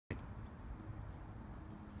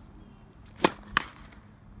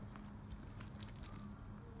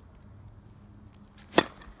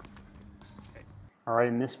All right,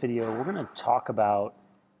 in this video, we're going to talk about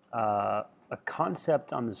a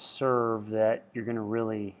concept on the serve that you're going to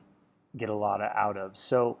really get a lot out of.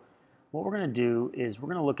 So what we're going to do is we're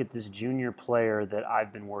going to look at this junior player that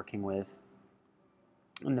I've been working with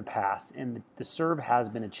in the past, and the serve has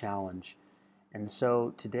been a challenge. And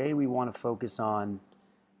so today we want to focus on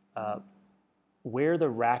where the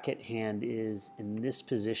racket hand is in this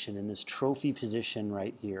position, in this trophy position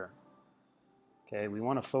right here. Okay, we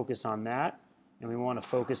want to focus on that. And we want to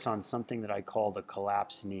focus on something that I call the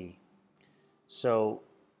collapsed knee. So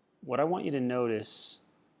what I want you to notice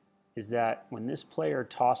is that when this player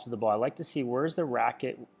tosses the ball, I like to see where's the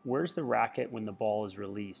racket when the ball is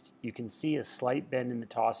released. You can see a slight bend in the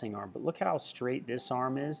tossing arm, but look how straight this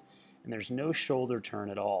arm is, and there's no shoulder turn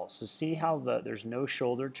at all. So see how there's no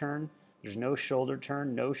shoulder turn, there's no shoulder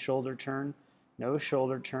turn, no shoulder turn, no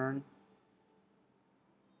shoulder turn.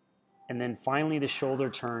 And then finally the shoulder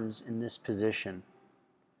turns in this position.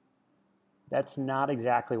 That's not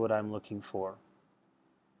exactly what I'm looking for.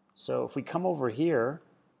 So if we come over here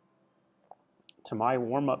to my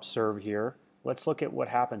warm-up serve here, let's look at what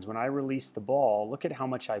happens when I release the ball. Look at how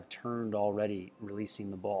much I've turned already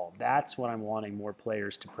releasing the ball. That's what I'm wanting more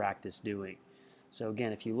players to practice doing. So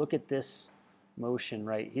again, if you look at this motion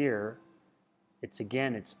right here, it's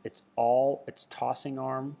tossing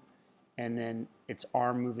arm, and then it's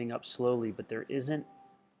arm moving up slowly, but there isn't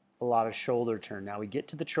a lot of shoulder turn. Now we get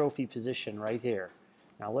to the trophy position right here.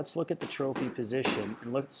 Now let's look at the trophy position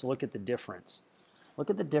and let's look at the difference. Look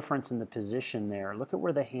at the difference in the position there. Look at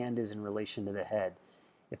where the hand is in relation to the head.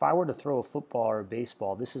 If I were to throw a football or a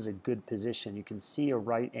baseball, this is a good position. You can see a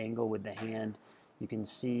right angle with the hand. You can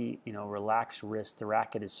see, relaxed wrist. The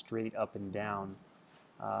racket is straight up and down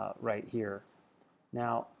right here.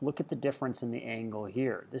 Now, look at the difference in the angle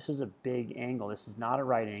here. This is a big angle. This is not a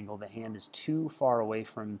right angle. The hand is too far away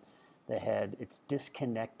from the head. It's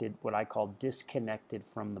disconnected, what I call disconnected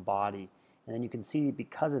from the body. And then you can see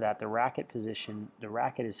because of that, the racket position, the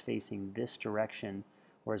racket is facing this direction,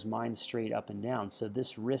 whereas mine's straight up and down. So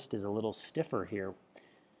this wrist is a little stiffer here.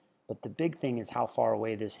 But the big thing is how far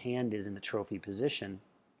away this hand is in the trophy position.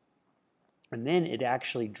 And then it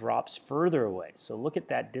actually drops further away. So look at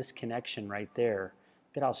that disconnection right there.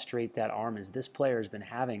 Look at how straight that arm is. This player has been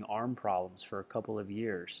having arm problems for a couple of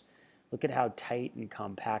years. Look at how tight and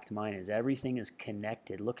compact mine is. Everything is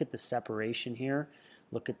connected. Look at the separation here.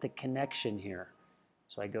 Look at the connection here.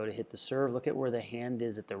 So I go to hit the serve. Look at where the hand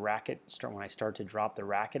is at the racket. When I start to drop the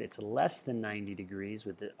racket, it's less than 90 degrees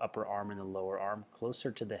with the upper arm and the lower arm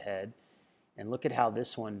closer to the head. And look at how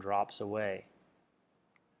this one drops away.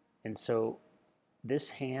 And so this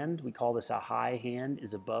hand, we call this a high hand,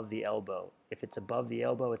 is above the elbow. If it's above the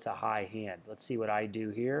elbow, it's a high hand. Let's see what I do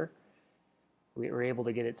here. We were able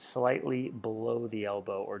to get it slightly below the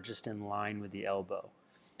elbow or just in line with the elbow.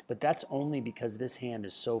 But that's only because this hand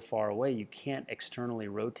is so far away, you can't externally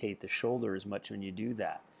rotate the shoulder as much when you do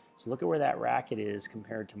that. So look at where that racket is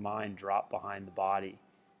compared to mine drop behind the body.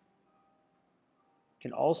 You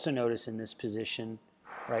can also notice in this position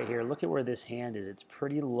right here, look at where this hand is. It's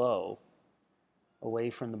pretty low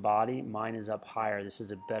away from the body. Mine is up higher. This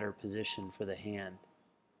is a better position for the hand.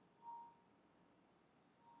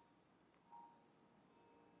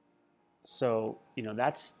 So,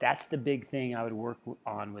 that's the big thing I would work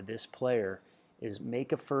on with this player is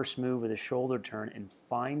make a first move with a shoulder turn and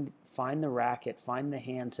find the racket, find the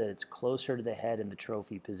hand so that it's closer to the head in the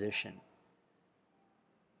trophy position.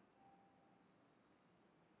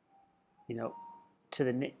 To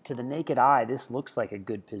the naked eye, this looks like a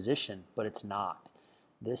good position, but it's not.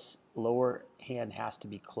 This lower hand has to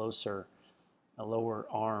be closer, a lower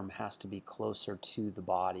arm has to be closer to the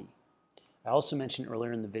body. I also mentioned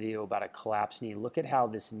earlier in the video about a collapsed knee. Look at how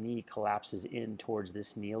this knee collapses in towards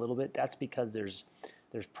this knee a little bit. That's because there's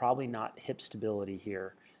probably not hip stability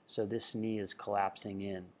here, so this knee is collapsing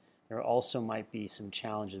in. There also might be some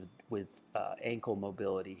challenges with ankle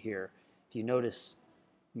mobility here. If you notice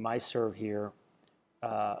my serve here,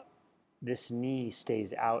 this knee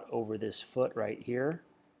stays out over this foot right here.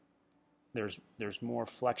 There's more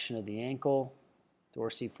flexion of the ankle,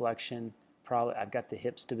 dorsiflexion. Probably I've got the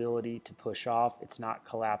hip stability to push off. It's not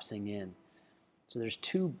collapsing in. So there's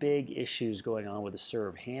two big issues going on with the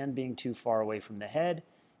serve: hand being too far away from the head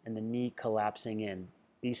and the knee collapsing in.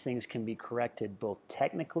 These things can be corrected both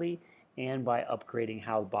technically and by upgrading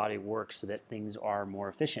how the body works so that things are more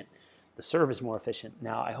efficient. The serve is more efficient.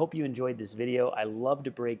 Now, I hope you enjoyed this video. I love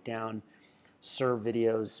to break down serve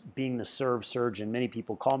videos. Being the serve surgeon, many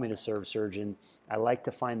people call me the serve surgeon. I like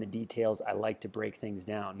to find the details. I like to break things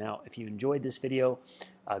down. Now, if you enjoyed this video,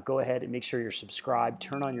 go ahead and make sure you're subscribed.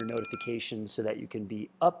 Turn on your notifications so that you can be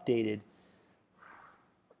updated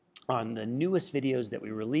on the newest videos that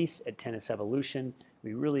we release at Tennis Evolution.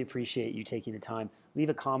 We really appreciate you taking the time. Leave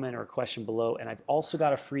a comment or a question below, and I've also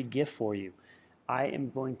got a free gift for you. I am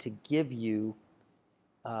going to give you,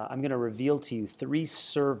 I'm going to reveal to you 3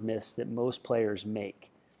 serve myths that most players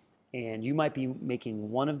make. And you might be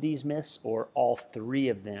making one of these myths or all 3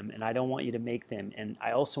 of them, and I don't want you to make them. And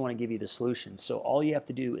I also want to give you the solution. So all you have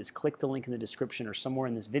to do is click the link in the description or somewhere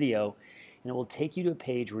in this video, and it will take you to a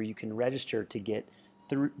page where you can register to get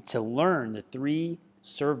to learn the 3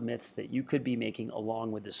 serve myths that you could be making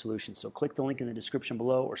along with the solution. So click the link in the description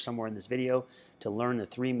below or somewhere in this video to learn the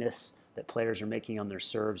 3 myths that players are making on their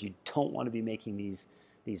serves. You don't want to be making these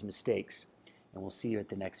mistakes. And we'll see you at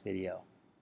the next video.